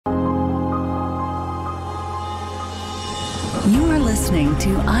You are listening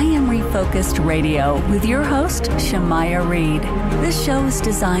to I Am Refocused Radio with your host, Shamaya Reed. This show is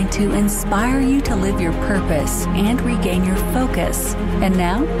designed to inspire you to live your purpose and regain your focus. And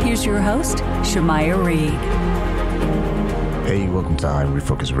now, here's your host, Shamaya Reed. Hey, welcome to I Am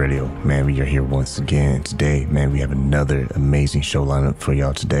Refocused Radio. Man, we are here once again today. Man, we have another amazing show lineup for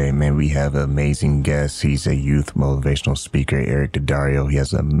y'all today. Man, we have an amazing guest. He's a youth motivational speaker, Eric Daddario. He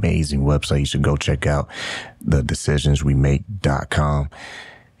has an amazing website. You should go check out thedecisionswemake.com.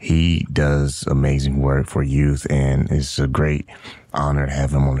 He does amazing work for youth, and it's a great honor to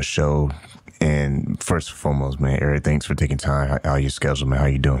have him on the show. And first and foremost, man, Eric, thanks for taking time out of your schedule, man. How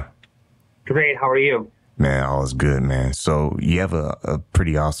you doing? Great. How are you? Man, all is good, man. So you have a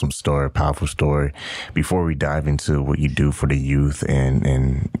pretty awesome story, a powerful story. Before we dive into what you do for the youth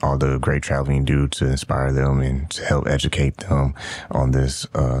and all the great traveling you do to inspire them and to help educate them on this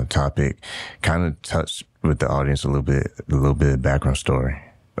topic, kind of touch with the audience a little bit of background story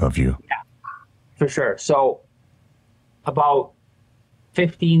of you. Yeah, for sure. So about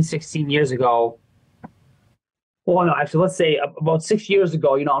 15, 16 years ago, well, no, actually, let's say about 6 years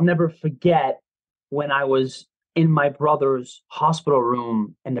ago, I'll never forget when I was in my brother's hospital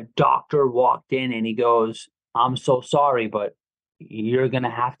room and the doctor walked in and he goes, "I'm so sorry, but you're going to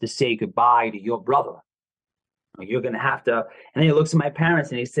have to say goodbye to your brother. You're going to have to," and then he looks at my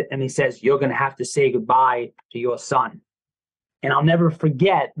parents and he says, "You're going to have to say goodbye to your son." And I'll never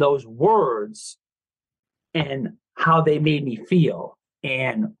forget those words and how they made me feel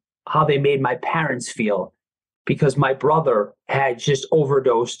and how they made my parents feel, because my brother had just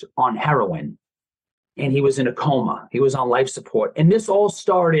overdosed on heroin. And he was in a coma. He was on life support. And this all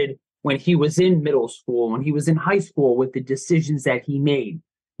started when he was in middle school, when he was in high school, with the decisions that he made,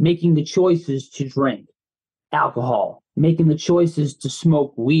 making the choices to drink alcohol, making the choices to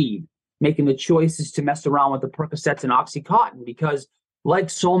smoke weed, making the choices to mess around with the Percocets and Oxycontin, because like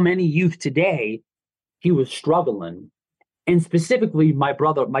so many youth today, he was struggling. And specifically my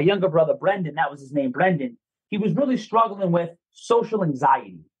younger brother, Brendan, that was his name, Brendan, he was really struggling with social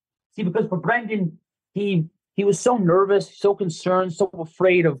anxiety. See, because for Brendan, he was so nervous, so concerned, so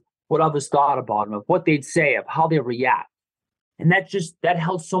afraid of what others thought about him, of what they'd say, of how they react. And that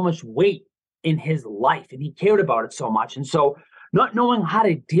held so much weight in his life, and he cared about it so much. And so not knowing how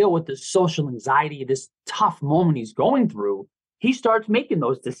to deal with this social anxiety, this tough moment he's going through, he starts making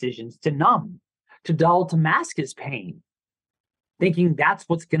those decisions to numb, to dull, to mask his pain, thinking that's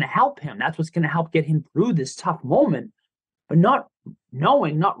what's going to help him. That's what's going to help get him through this tough moment. But not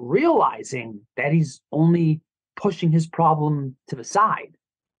realizing that he's only pushing his problem to the side.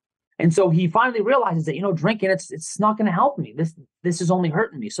 And so he finally realizes that, drinking, it's not going to help me. This is only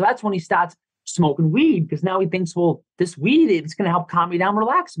hurting me. So that's when he starts smoking weed, because now he thinks, well, this weed, it's going to help calm me down,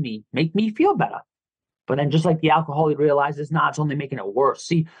 relax me, make me feel better. But then just like the alcohol, he realizes, it's only making it worse.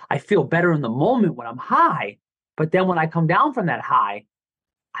 See, I feel better in the moment when I'm high, but then when I come down from that high,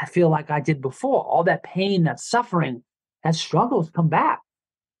 I feel like I did before. All that pain, that suffering, that struggles come back.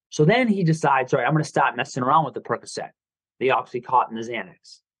 So then he decides, all right, I'm going to start messing around with the Percocet, the Oxycontin, the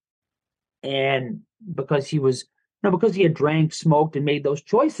Xanax. And because he had drank, smoked, and made those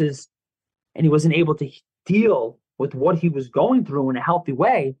choices, and he wasn't able to deal with what he was going through in a healthy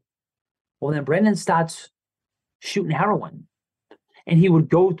way, well, then Brendan starts shooting heroin. And he would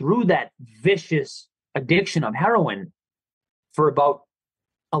go through that vicious addiction of heroin for about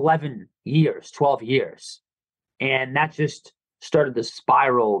 11 years, 12 years. And that just started the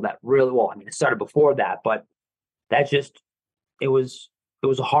spiral that really, it started before that, but it was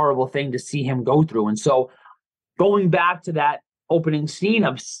a horrible thing to see him go through. And so going back to that opening scene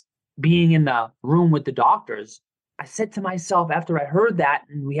of being in the room with the doctors, I said to myself, after I heard that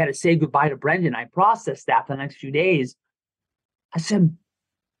and we had to say goodbye to Brendan, I processed that for the next few days. I said,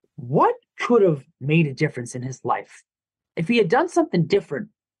 what could have made a difference in his life? If he had done something different,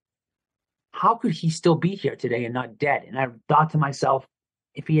 how could he still be here today and not dead? And I thought to myself,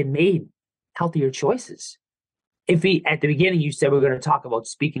 if he had made healthier choices, if he, at the beginning, you said we're going to talk about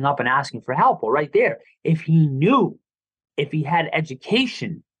speaking up and asking for help. Well, right there, if he knew, if he had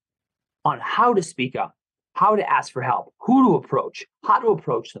education on how to speak up, how to ask for help, who to approach, how to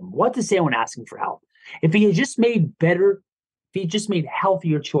approach them, what to say when asking for help, if he had just made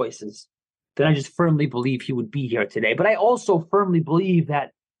healthier choices, then I just firmly believe he would be here today. But I also firmly believe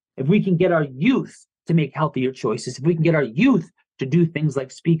that if we can get our youth to make healthier choices, if we can get our youth to do things like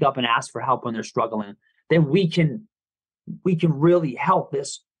speak up and ask for help when they're struggling, then we can really help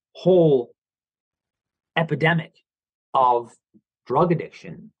this whole epidemic of drug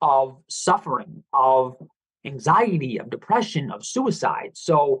addiction, of suffering, of anxiety, of depression, of suicide.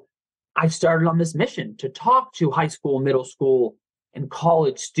 So I started on this mission to talk to high school, middle school, and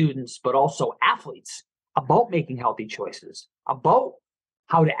college students, but also athletes about making healthy choices, about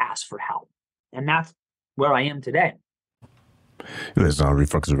how to ask for help. And that's where I am today. This is on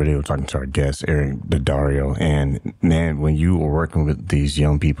Refocus Radio, talking to our guest, Eric Daddario. And man, when you are working with these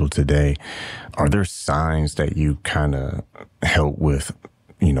young people today, are there signs that you kind of help with,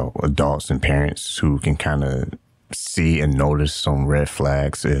 adults and parents who can kind of see and notice some red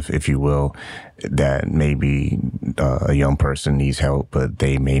flags, if you will, that maybe a young person needs help, but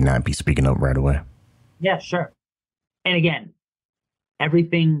they may not be speaking up right away? Yeah, sure. And again,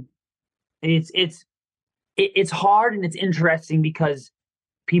 everything, it's hard and it's interesting because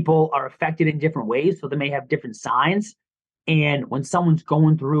people are affected in different ways. So they may have different signs. And when someone's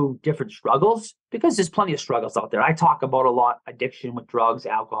going through different struggles, because there's plenty of struggles out there. I talk about a lot, addiction with drugs,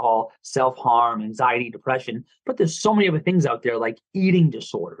 alcohol, self-harm, anxiety, depression, but there's so many other things out there like eating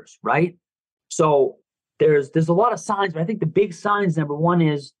disorders, right? So there's a lot of signs, but I think the big signs, number one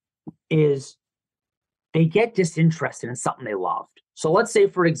is they get disinterested in something they loved. So let's say,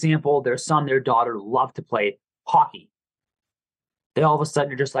 for example, their son, their daughter love to play hockey. They all of a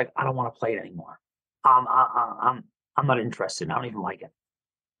sudden are just like, I don't want to play it anymore. I'm not interested. I don't even like it.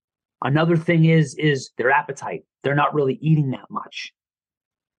 Another thing is their appetite. They're not really eating that much.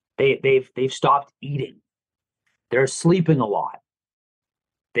 They've stopped eating. They're sleeping a lot.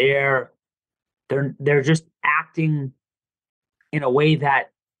 They're just acting in a way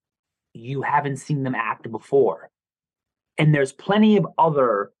that you haven't seen them act before. And there's plenty of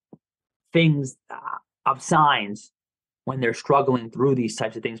other things of signs when they're struggling through these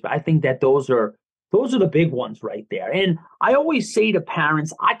types of things. But I think that those are the big ones right there. And I always say to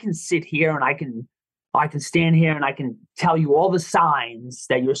parents, I can sit here and I can stand here and I can tell you all the signs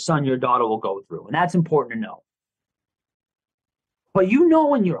that your son, your daughter will go through. And that's important to know. But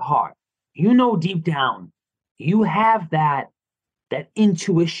in your heart, deep down, you have that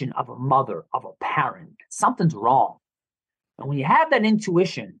intuition of a mother, of a parent. Something's wrong. And when you have that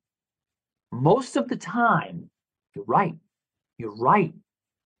intuition, most of the time, you're right. You're right.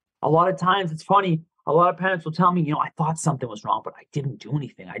 A lot of times, it's funny, a lot of parents will tell me, I thought something was wrong, but I didn't do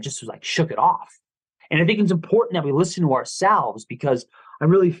anything. I just was like, shook it off. And I think it's important that we listen to ourselves, because I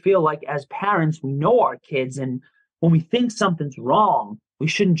really feel like as parents, we know our kids. And when we think something's wrong, we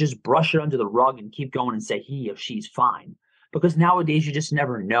shouldn't just brush it under the rug and keep going and say he or she's fine. Because nowadays, you just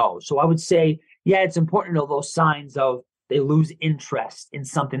never know. So I would say, yeah, it's important to know those signs of they lose interest in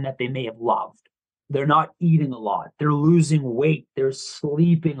something that they may have loved. They're not eating a lot. They're losing weight. They're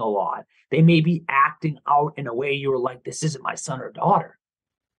sleeping a lot. They may be acting out in a way you're like, this isn't my son or daughter.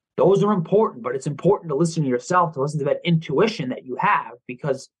 Those are important, but it's important to listen to yourself, to listen to that intuition that you have,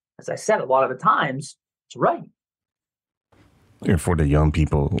 because as I said, a lot of the times it's right. And for the young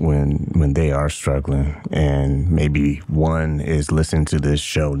people, when they are struggling, and maybe one is listening to this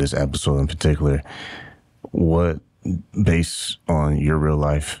show, this episode in particular, what, based on your real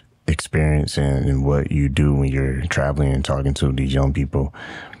life experience and what you do when you're traveling and talking to these young people,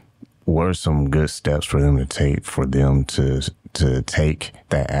 what are some good steps for them to take to take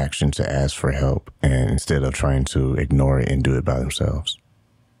that action to ask for help, and instead of trying to ignore it and do it by themselves?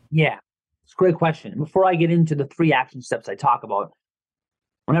 Yeah, it's a great question. Before I get into the 3 action steps I talk about,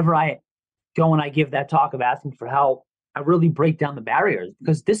 whenever I go and I give that talk of asking for help, I really break down the barriers,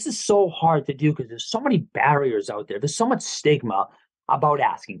 because this is so hard to do because there's so many barriers out there. There's so much stigma about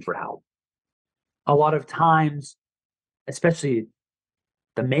asking for help. A lot of times, especially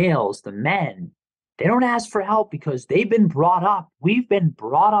the males, the men, they don't ask for help because we've been brought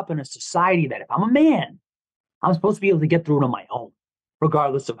up in a society that if I'm a man, I'm supposed to be able to get through it on my own,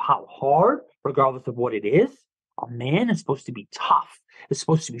 regardless of how hard, regardless of what it is. A man is supposed to be tough. It's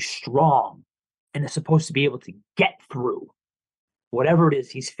supposed to be strong. And is supposed to be able to get through whatever it is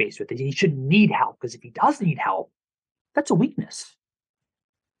he's faced with. He shouldn't need help, because if he does need help, that's a weakness.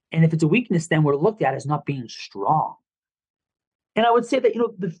 And if it's a weakness, then we're looked at as not being strong. And I would say that,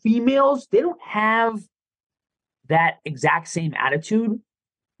 the females, they don't have that exact same attitude.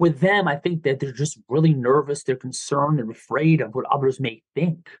 With them, I think that they're just really nervous. They're concerned. They're afraid of what others may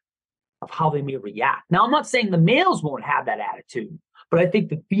think, of how they may react. Now, I'm not saying the males won't have that attitude, but I think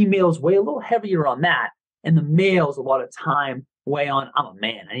the females weigh a little heavier on that. And the males, a lot of time, weigh on, I'm a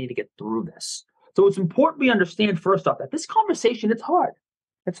man. I need to get through this. So it's important we understand, first off, that this conversation, it's hard.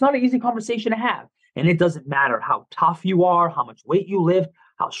 It's not an easy conversation to have. And it doesn't matter how tough you are, how much weight you lift,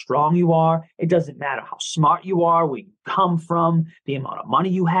 how strong you are. It doesn't matter how smart you are, where you come from, the amount of money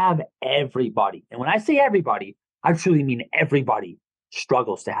you have. Everybody, and when I say everybody, I truly mean everybody,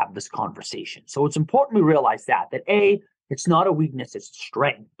 struggles to have this conversation. So it's important we realize that A, it's not a weakness, it's a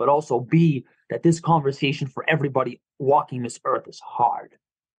strength, but also B, that this conversation for everybody walking this earth is hard.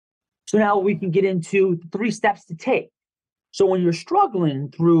 So now we can get into 3 steps to take. So when you're struggling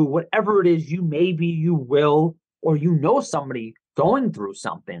through whatever it is you will, or you know somebody going through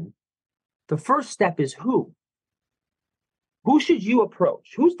something, the first step is who? Who should you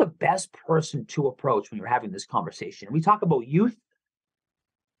approach? Who's the best person to approach when you're having this conversation? We talk about youth.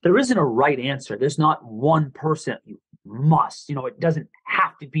 There isn't a right answer. There's not one person you must. It doesn't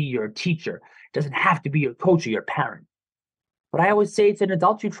have to be your teacher. It doesn't have to be your coach or your parent. But I always say it's an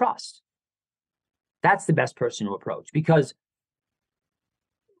adult you trust. That's the best person to approach, because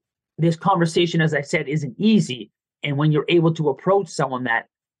this conversation, as I said, isn't easy. And when you're able to approach someone that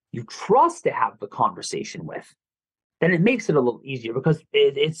you trust to have the conversation with, then it makes it a little easier, because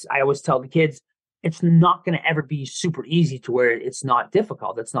I always tell the kids, it's not going to ever be super easy to where it's not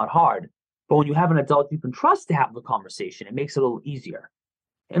difficult. It's not hard. But when you have an adult you can trust to have the conversation, it makes it a little easier.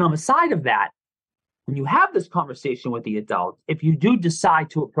 And on the side of that, when you have this conversation with the adult, if you do decide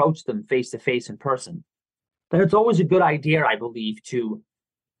to approach them face to face in person, then it's always a good idea, I believe, to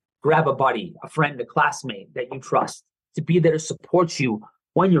grab a buddy, a friend, a classmate that you trust to be there to support you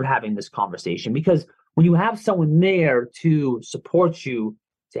when you're having this conversation. Because when you have someone there to support you,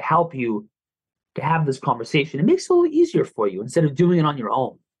 to help you, to have this conversation, it makes it a little easier for you instead of doing it on your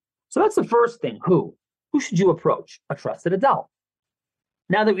own. So that's the first thing. Who should you approach? A trusted adult.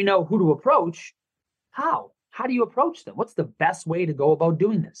 Now that we know who to approach, how do you approach them? What's the best way to go about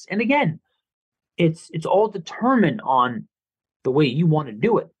doing this? And again, it's all determined on the way you want to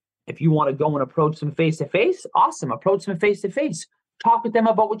do it. If you want to go and approach them face to face, awesome. Approach them face to face. Talk with them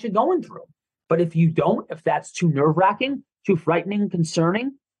about what you're going through. But if you don't, if that's too nerve-wracking, too frightening,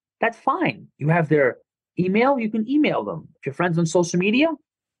 concerning, that's fine. You have their email, you can email them. If you're friends on social media,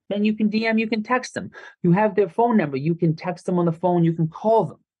 then you can DM, you can text them. You have their phone number, you can text them on the phone, you can call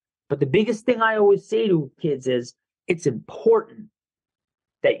them. But the biggest thing I always say to kids is it's important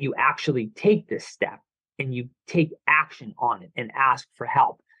that you actually take this step and you take action on it and ask for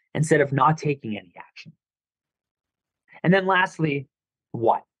help instead of not taking any action. And then lastly,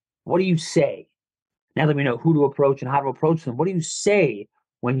 what? What do you say? Now that we know who to approach and how to approach them, what do you say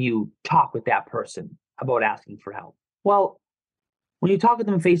when you talk with that person about asking for help? Well, when you talk with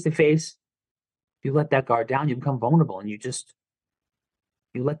them face to face, you let that guard down, you become vulnerable, and you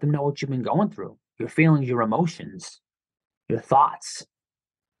let them know what you've been going through, your feelings, your emotions, your thoughts.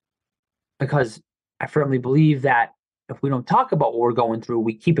 Because I firmly believe that if we don't talk about what we're going through,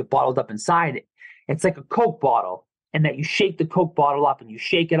 we keep it bottled up inside. It's like a Coke bottle, and that you shake the Coke bottle up and you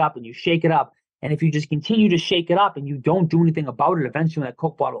shake it up and you shake it up. And if you just continue to shake it up and you don't do anything about it, eventually when that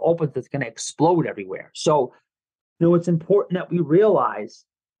Coke bottle opens, it's going to explode everywhere. So, it's important that we realize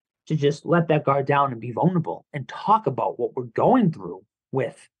to just let that guard down and be vulnerable and talk about what we're going through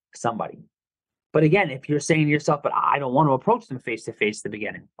with somebody. But again, if you're saying to yourself, but I don't want to approach them face to face at the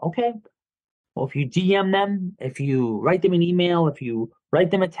beginning. Okay. Well, if you DM them, if you write them an email, if you write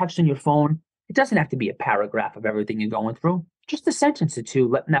them a text on your phone, it doesn't have to be a paragraph of everything you're going through. Just a sentence or two,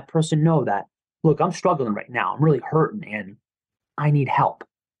 letting that person know that, look, I'm struggling right now. I'm really hurting and I need help.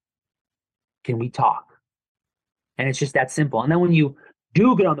 Can we talk? And it's just that simple. And then when you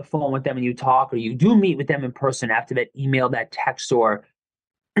do get on the phone with them and you talk, or you do meet with them in person after that email, that text, or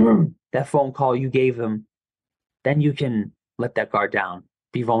that phone call you gave them, then you can let that guard down,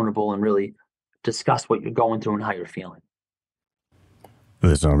 be vulnerable, and really discuss what you're going through and how you're feeling.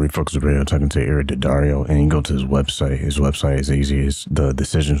 This is Refocus Radio, talking to Eric Daddario, and you can go to his website. His website is easy. It's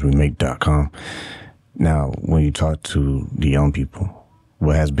thedecisionswemake.com. Now, when you talk to the young people,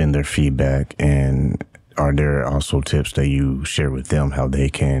 what has been their feedback, and are there also tips that you share with them how they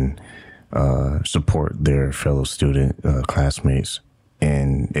can support their fellow student classmates?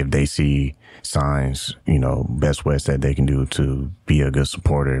 And if they see signs, best ways that they can do to be a good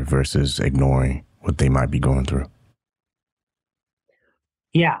supporter versus ignoring what they might be going through?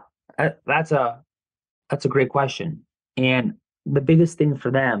 Yeah, that's a great question. And the biggest thing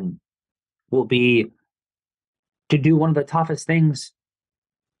for them will be to do one of the toughest things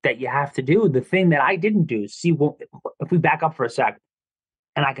that you have to do. The thing that I didn't do. See, if we back up for a sec,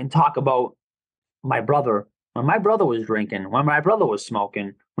 and I can talk about my brother. When my brother was drinking, when my brother was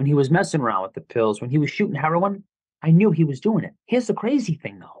smoking, when he was messing around with the pills, when he was shooting heroin, I knew he was doing it. Here's the crazy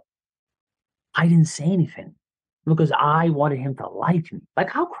thing, though. I didn't say anything because I wanted him to like me. Like,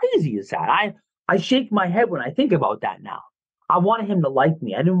 how crazy is that? I shake my head when I think about that now. I wanted him to like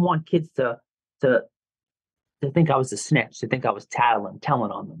me. I didn't want kids to think I was a snitch, to think I was telling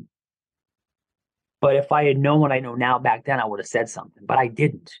on them. But if I had known what I know now back then, I would have said something. But I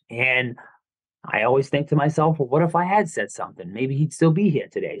didn't. And I always think to myself, well, what if I had said something? Maybe he'd still be here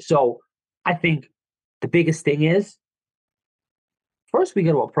today. So I think the biggest thing is first we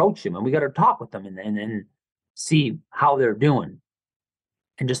got to approach them and we got to talk with them and see how they're doing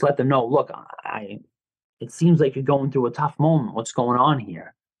and just let them know, look, it seems like you're going through a tough moment. What's going on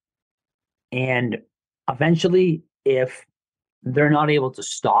here? And eventually, if they're not able to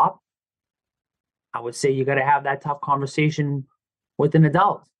stop, I would say you got to have that tough conversation with an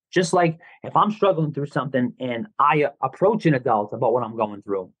adult. Just like if I'm struggling through something and I approach an adult about what I'm going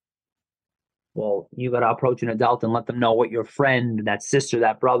through, well, you got to approach an adult and let them know what your friend, that sister,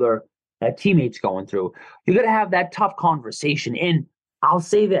 that brother, that teammate's going through. You got to have that tough conversation. And I'll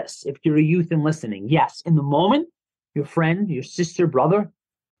say this, if you're a youth and listening, yes, in the moment, your friend, your sister, brother,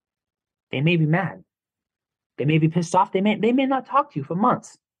 they may be mad. They may be pissed off. They may not talk to you for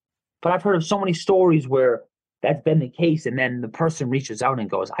months. But I've heard of so many stories where that's been the case. And then the person reaches out and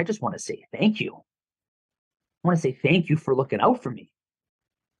goes, I just want to say thank you. I want to say thank you for looking out for me.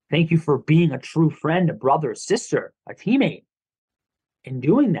 Thank you for being a true friend, a brother, a sister, a teammate, and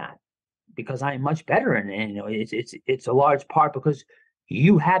doing that because I am much better. And it's a large part because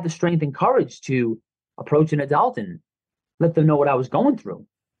you had the strength and courage to approach an adult and let them know what I was going through.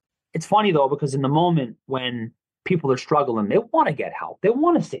 It's funny though, because in the moment when people are struggling, they want to get help. They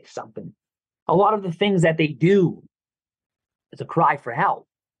want to say something. A lot of the things that they do is a cry for help,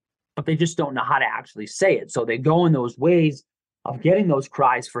 but they just don't know how to actually say it. So they go in those ways of getting those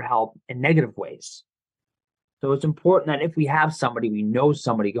cries for help in negative ways. So it's important that if we have somebody, we know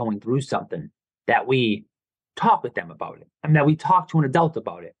somebody going through something, that we talk with them about it and that we talk to an adult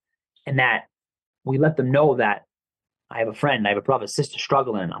about it and that we let them know that I have a friend, I have a brother, sister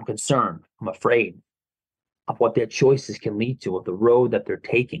struggling. I'm concerned. I'm afraid of what their choices can lead to, of the road that they're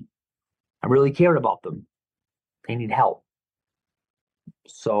taking. I really care about them. They need help.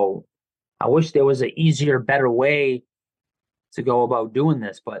 So I wish there was an easier, better way to go about doing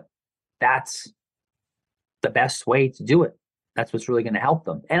this, but that's the best way to do it. That's what's really going to help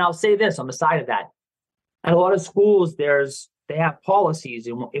them. And I'll say this on the side of that. At a lot of schools, they have policies.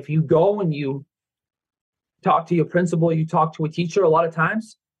 And if you go and you talk to your principal, you talk to a teacher, a lot of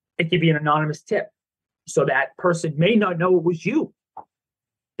times it could be an anonymous tip. So that person may not know it was you.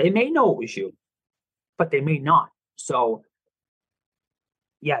 They may know it was you, but they may not. So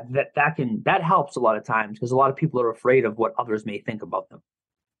yeah, that helps a lot of times because a lot of people are afraid of what others may think about them.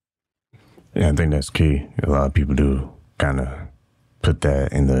 Yeah, I think that's key. A lot of people do kind of put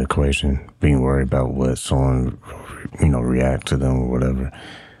that in the equation, being worried about what someone, react to them or whatever.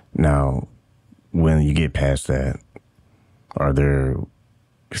 Now, when you get past that, are there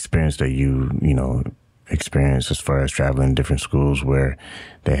experience that you experience as far as traveling in different schools where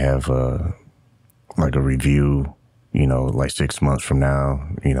they have like a review, like 6 months from now,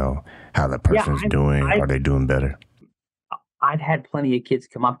 how that person's doing? Are they doing better? I've had plenty of kids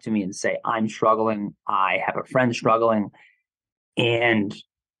come up to me and say, I'm struggling. I have a friend struggling. And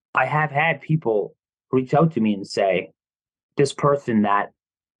I have had people reach out to me and say, this person that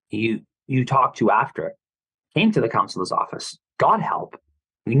you talked to after came to the counselor's office, got help.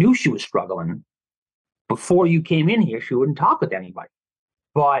 We knew she was struggling. Before you came in here, she wouldn't talk with anybody.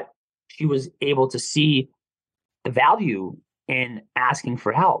 But she was able to see the value in asking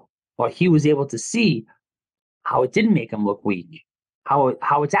for help. Or he was able to see how it didn't make him look weak, how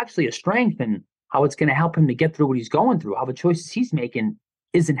it's actually a strength and how it's going to help him to get through what he's going through, how the choices he's making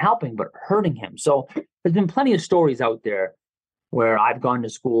isn't helping but hurting him. So there's been plenty of stories out there where I've gone to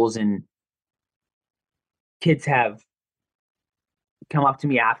schools and kids have come up to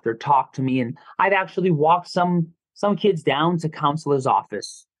me after, talked to me, and I've actually walked some kids down to counselor's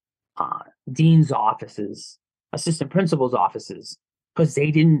office, dean's offices, assistant principal's offices, because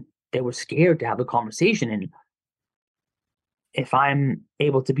they were scared to have the conversation. And if I'm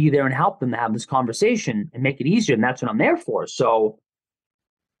able to be there and help them to have this conversation and make it easier, and that's what I'm there for. So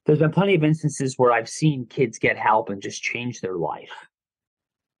there's been plenty of instances where I've seen kids get help and just change their life.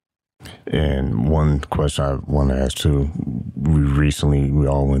 And one question I want to ask too, we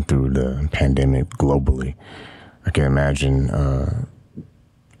all went through the pandemic globally. I can imagine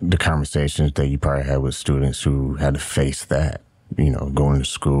the conversations that you probably had with students who had to face that, going to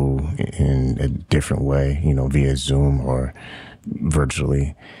school in a different way, via Zoom or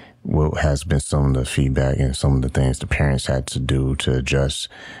virtually. What has been some of the feedback and some of the things the parents had to do to adjust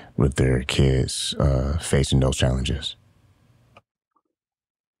with their kids facing those challenges?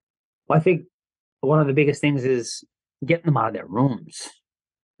 Well, I think one of the biggest things is getting them out of their rooms,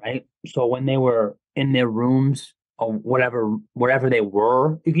 right? So when they were in their rooms or wherever they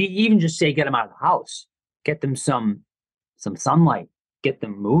were, if you even just say get them out of the house, get them some sunlight, get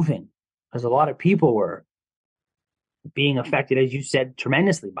them moving, because a lot of people were being affected, as you said,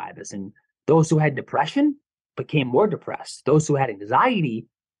 tremendously by this. And those who had depression became more depressed. Those who had anxiety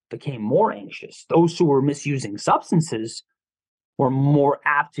became more anxious. Those who were misusing substances were more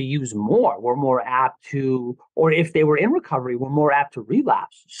apt to use more, were more apt to, or if they were in recovery, were more apt to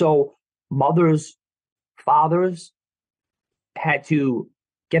relapse. So mothers, fathers had to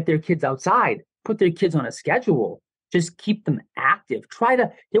get their kids outside, put their kids on a schedule, just keep them active.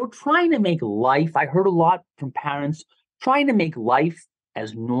 They were trying to make life, I heard a lot from parents, trying to make life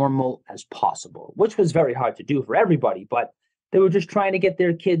as normal as possible, which was very hard to do for everybody, but they were just trying to get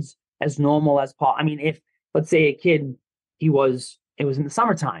their kids as normal as possible. I mean, if, let's say a kid, it was in the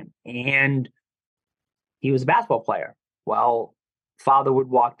summertime and he was a basketball player. Well, father would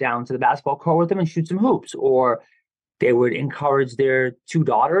walk down to the basketball court with him and shoot some hoops, or they would encourage their two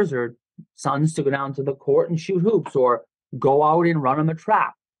daughters or sons to go down to the court and shoot hoops, or go out and run on the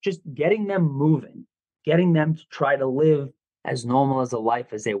track, just getting them moving, getting them to try to live as normal as a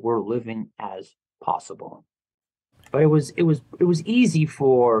life as they were living as possible. But it was easy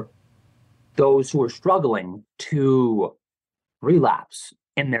for those who were struggling to relapse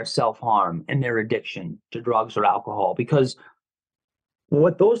in their self-harm and their addiction to drugs or alcohol, because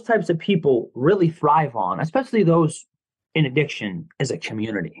what those types of people really thrive on, especially those in addiction, is a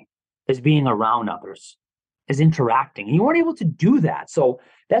community, is being around others, is interacting. And you weren't able to do that. So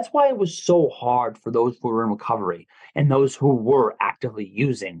that's why it was so hard for those who were in recovery and those who were actively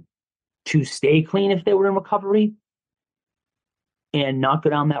using to stay clean if they were in recovery and not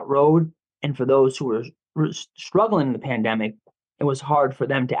go down that road. And for those who were struggling in the pandemic, it was hard for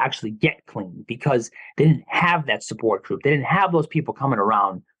them to actually get clean because they didn't have that support group. They didn't have those people coming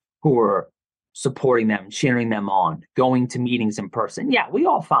around who were supporting them, cheering them on, going to meetings in person. Yeah, we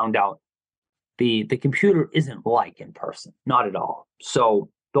all found out the computer isn't like in person, not at all. So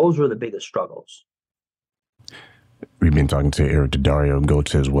those were the biggest struggles. We've been talking to Eric Daddario. Go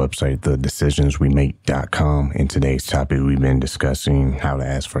to his website, thedecisionswemake.com. In today's topic, we've been discussing how to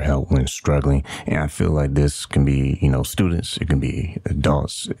ask for help when struggling. And I feel like this can be, students, it can be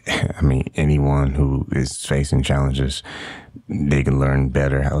adults. I mean, anyone who is facing challenges, they can learn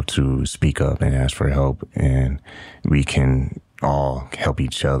better how to speak up and ask for help. And we can all help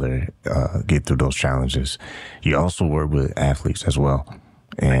each other get through those challenges. You also work with athletes as well.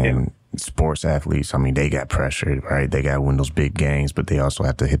 And sports athletes, I mean, they got pressured, right? They got to win those big games, but they also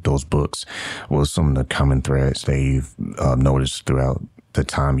have to hit those books. What are some of the common threads that you've noticed throughout the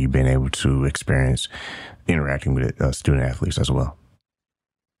time you've been able to experience interacting with student athletes as well?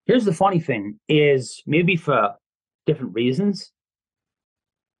 Here's the funny thing is, maybe for different reasons,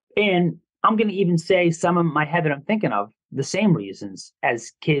 and I'm going to even say some in my head that I'm thinking of the same reasons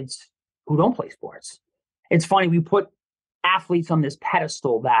as kids who don't play sports. It's funny, we put athletes on this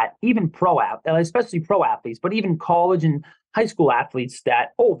pedestal that even especially pro athletes, but even college and high school athletes that,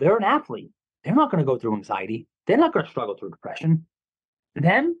 they're an athlete. They're not going to go through anxiety. They're not going to struggle through depression.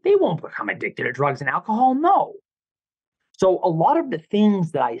 They won't become addicted to drugs and alcohol. No. So a lot of the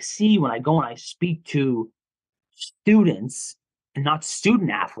things that I see when I go and I speak to students, and not student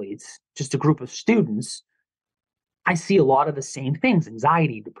athletes, just a group of students, I see a lot of the same things: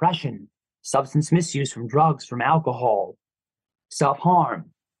 anxiety, depression, substance misuse from drugs, from alcohol,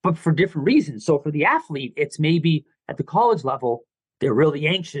 self-harm, but for different reasons. So for the athlete, it's maybe at the college level, they're really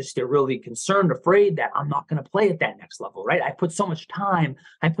anxious, they're really concerned, afraid that I'm not going to play at that next level, right? I put so much time,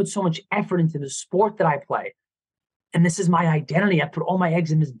 I put so much effort into the sport that I play, and this is my identity. I put all my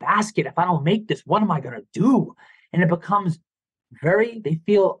eggs in this basket. If I don't make this, what am I going to do? And it becomes they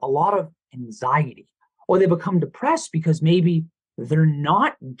feel a lot of anxiety, or they become depressed because maybe they're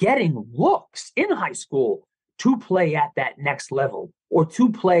not getting looks in high school to play at that next level, or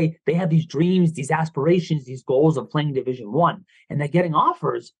to play. They have these dreams, these aspirations, these goals of playing Division I, and they're getting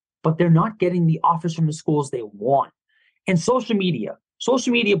offers, but they're not getting the offers from the schools they want. And social media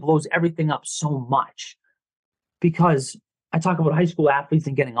blows everything up so much, because I talk about high school athletes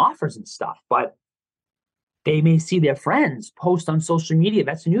and getting offers and stuff, but they may see their friends post on social media.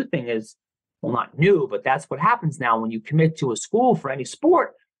 That's the new thing is, well, not new, but that's what happens now. When you commit to a school for any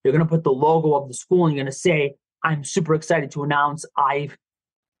sport, you're going to put the logo of the school and you're going to say, I'm super excited to announce I've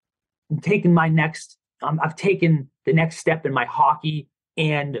taken the next step in my hockey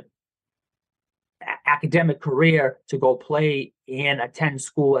and academic career to go play and attend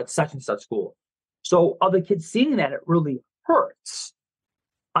school at such and such school. So other kids seeing that, it really hurts.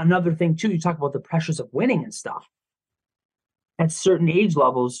 Another thing too, you talk about the pressures of winning and stuff. At certain age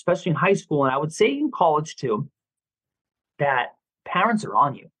levels, especially in high school, and I would say in college too, that parents are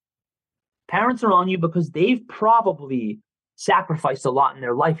on you. Parents are on you because they've probably sacrificed a lot in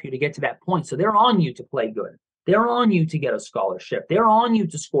their life for you to get to that point. So they're on you to play good. They're on you to get a scholarship. They're on you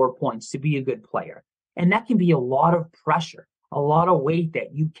to score points, to be a good player. And that can be a lot of pressure, a lot of weight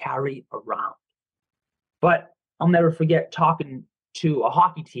that you carry around. But I'll never forget talking to a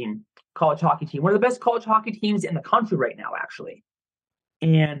hockey team, college hockey team, one of the best college hockey teams in the country right now, actually.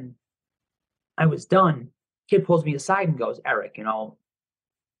 And I was done. Kid pulls me aside and goes, Eric,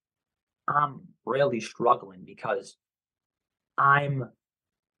 I'm really struggling because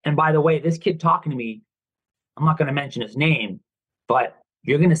and by the way, this kid talking to me, I'm not going to mention his name, but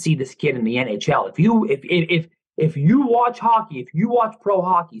you're going to see this kid in the NHL. If you watch hockey, if you watch pro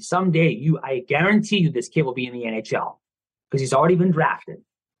hockey, someday I guarantee you this kid will be in the NHL because he's already been drafted.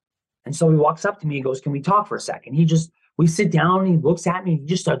 And so he walks up to me and goes, can we talk for a second? We sit down and he looks at me and he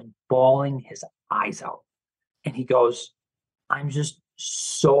just starts bawling his eyes out. And he goes, I'm just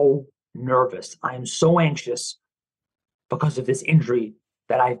so nervous. I am so anxious because of this injury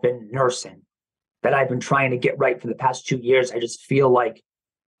that I've been nursing, that I've been trying to get right for the past 2 years. I just feel like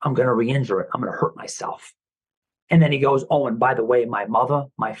I'm going to re-injure it. I'm going to hurt myself. And then he goes, oh, and by the way, my mother,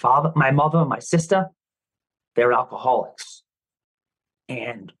 my sister, they're alcoholics.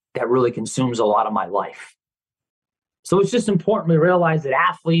 And that really consumes a lot of my life. So it's just important to realize that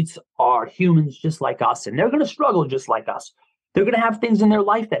athletes are humans just like us, and they're going to struggle just like us. They're going to have things in their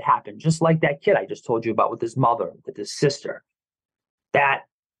life that happen, just like that kid I just told you about with his mother, with his sister, that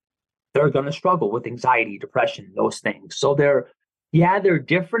they're going to struggle with anxiety, depression, those things. So they're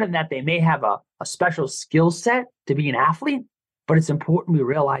different in that they may have a special skill set to be an athlete, but it's important we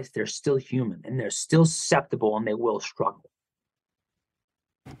realize they're still human and they're still susceptible and they will struggle.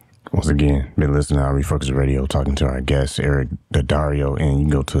 Once again, been listening to Refocus Radio, talking to our guest, Eric Daddario, and you can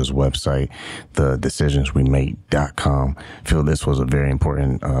go to his website, thedecisionswemake.com. I feel this was a very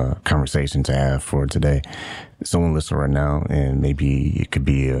important conversation to have for today. Someone listening right now, and maybe it could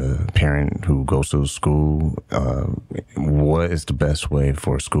be a parent who goes to school. What is the best way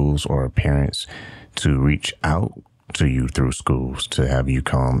for schools or parents to reach out to you through schools to have you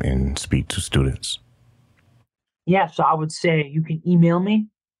come and speak to students? Yeah, so I would say you can email me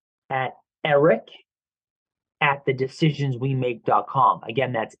at eric@thedecisionswemake.com.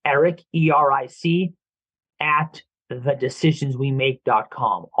 Again, that's Eric, ERIC, at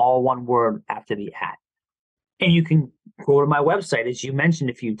thedecisionswemake.com. All one word after the at. And you can go to my website, as you mentioned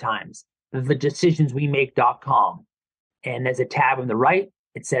a few times, thedecisionswemake.com. And there's a tab on the right.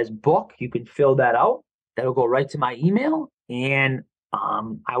 It says book. You can fill that out. That'll go right to my email. And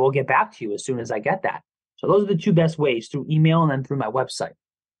I will get back to you as soon as I get that. So those are the two best ways, through email and then through my website.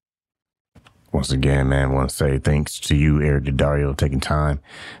 Once again, man, I want to say thanks to you, Eric Daddario, taking time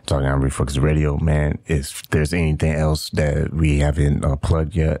talking on Refocus Radio. Man, if there's anything else that we haven't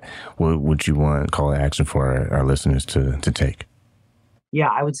plugged yet, what would you want call to action for our listeners to take? Yeah,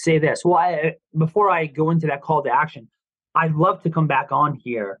 I would say this. Well, before I go into that call to action, I'd love to come back on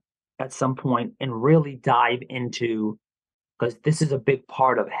here at some point and really dive into, because this is a big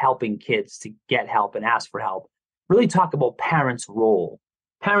part of helping kids to get help and ask for help, really talk about parents' roles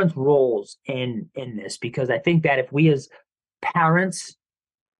in this, because I think that if we as parents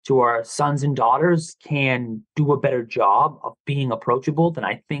to our sons and daughters can do a better job of being approachable, then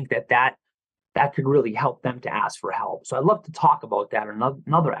I think that could really help them to ask for help. So I'd love to talk about that in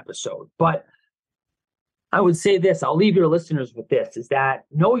another episode. But I would say this, I'll leave your listeners with this, is that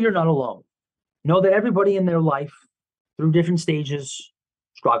know you're not alone. Know that everybody in their life through different stages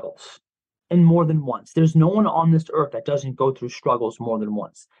struggles. And more than once. There's no one on this earth that doesn't go through struggles more than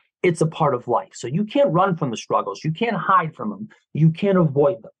once. It's a part of life. So you can't run from the struggles. You can't hide from them. You can't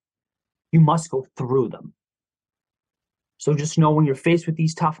avoid them. You must go through them. So just know when you're faced with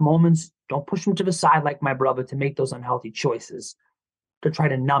these tough moments, don't push them to the side like my brother to make those unhealthy choices to try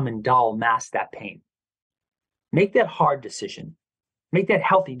to numb and dull, mask that pain. Make that hard decision. Make that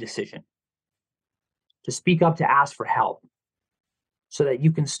healthy decision to speak up, to ask for help, so that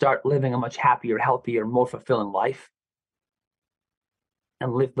you can start living a much happier, healthier, more fulfilling life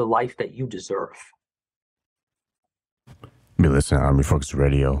and live the life that you deserve. Be listening on Refocus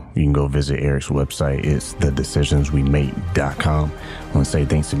Radio. You can go visit Eric's website. It's thedecisionswemake.com. I want to say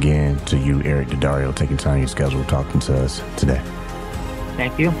thanks again to you, Eric Daddario, taking time in your schedule talking to us today.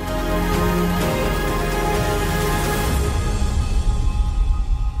 Thank you.